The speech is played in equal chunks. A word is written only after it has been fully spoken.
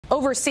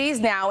Overseas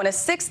now, in a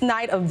sixth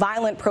night of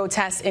violent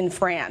protests in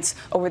France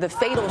over the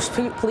fatal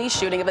police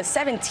shooting of a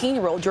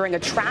 17-year-old during a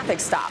traffic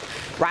stop.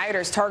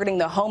 Rioters targeting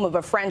the home of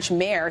a French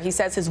mayor. He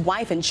says his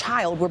wife and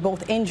child were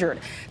both injured.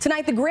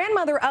 Tonight, the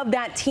grandmother of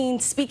that teen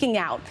speaking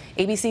out.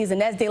 ABC's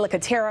Inez de la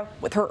Catera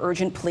with her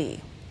urgent plea.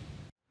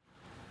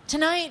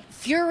 Tonight,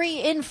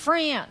 fury in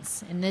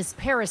France. In this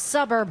Paris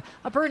suburb,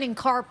 a burning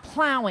car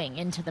plowing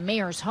into the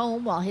mayor's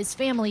home while his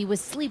family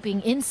was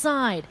sleeping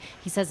inside.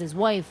 He says his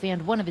wife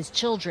and one of his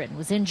children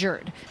was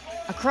injured.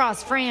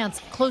 Across France,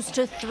 close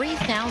to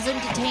 3,000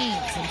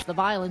 detained since the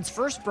violence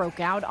first broke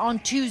out on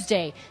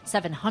Tuesday,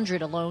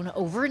 700 alone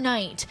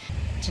overnight.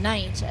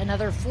 Tonight,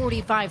 another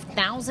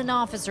 45,000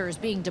 officers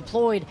being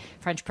deployed.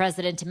 French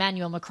President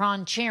Emmanuel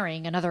Macron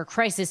chairing another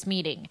crisis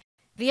meeting.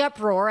 The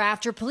uproar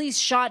after police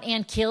shot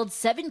and killed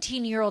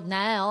 17-year-old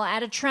Nahel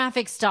at a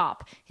traffic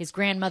stop. His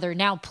grandmother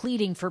now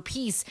pleading for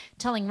peace,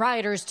 telling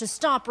rioters to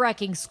stop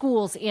wrecking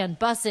schools and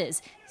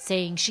buses,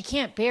 saying she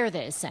can't bear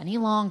this any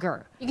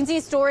longer. You can see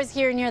stores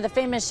here near the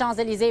famous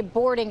Champs-Élysées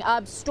boarding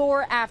up,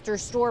 store after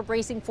store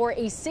bracing for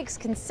a sixth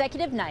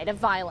consecutive night of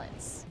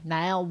violence.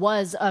 Nahel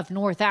was of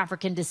North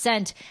African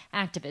descent.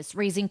 Activists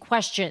raising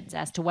questions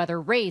as to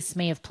whether race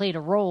may have played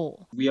a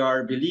role. We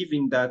are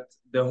believing that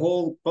the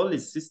whole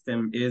police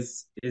system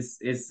is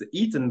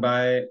eaten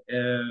by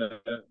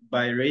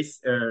race,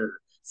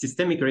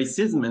 systemic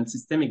racism and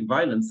systemic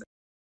violence.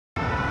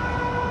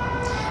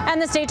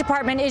 And the State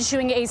Department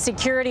issuing a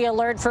security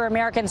alert for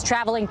Americans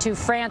traveling to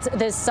France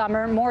this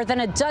summer. More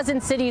than a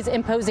dozen cities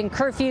imposing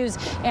curfews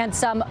and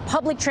some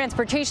public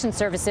transportation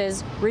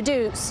services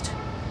reduced.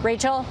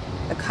 Rachel?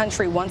 The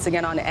country once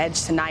again on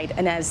edge tonight.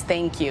 Inez,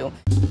 thank you.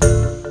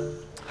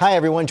 Hi,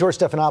 everyone. George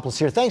Stephanopoulos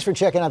here. Thanks for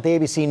checking out the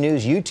ABC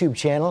News YouTube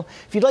channel.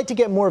 If you'd like to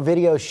get more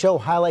videos, show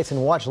highlights,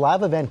 and watch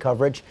live event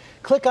coverage,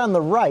 click on the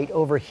right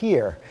over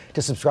here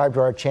to subscribe to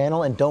our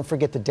channel. And don't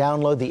forget to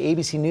download the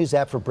ABC News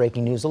app for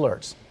breaking news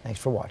alerts. Thanks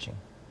for watching.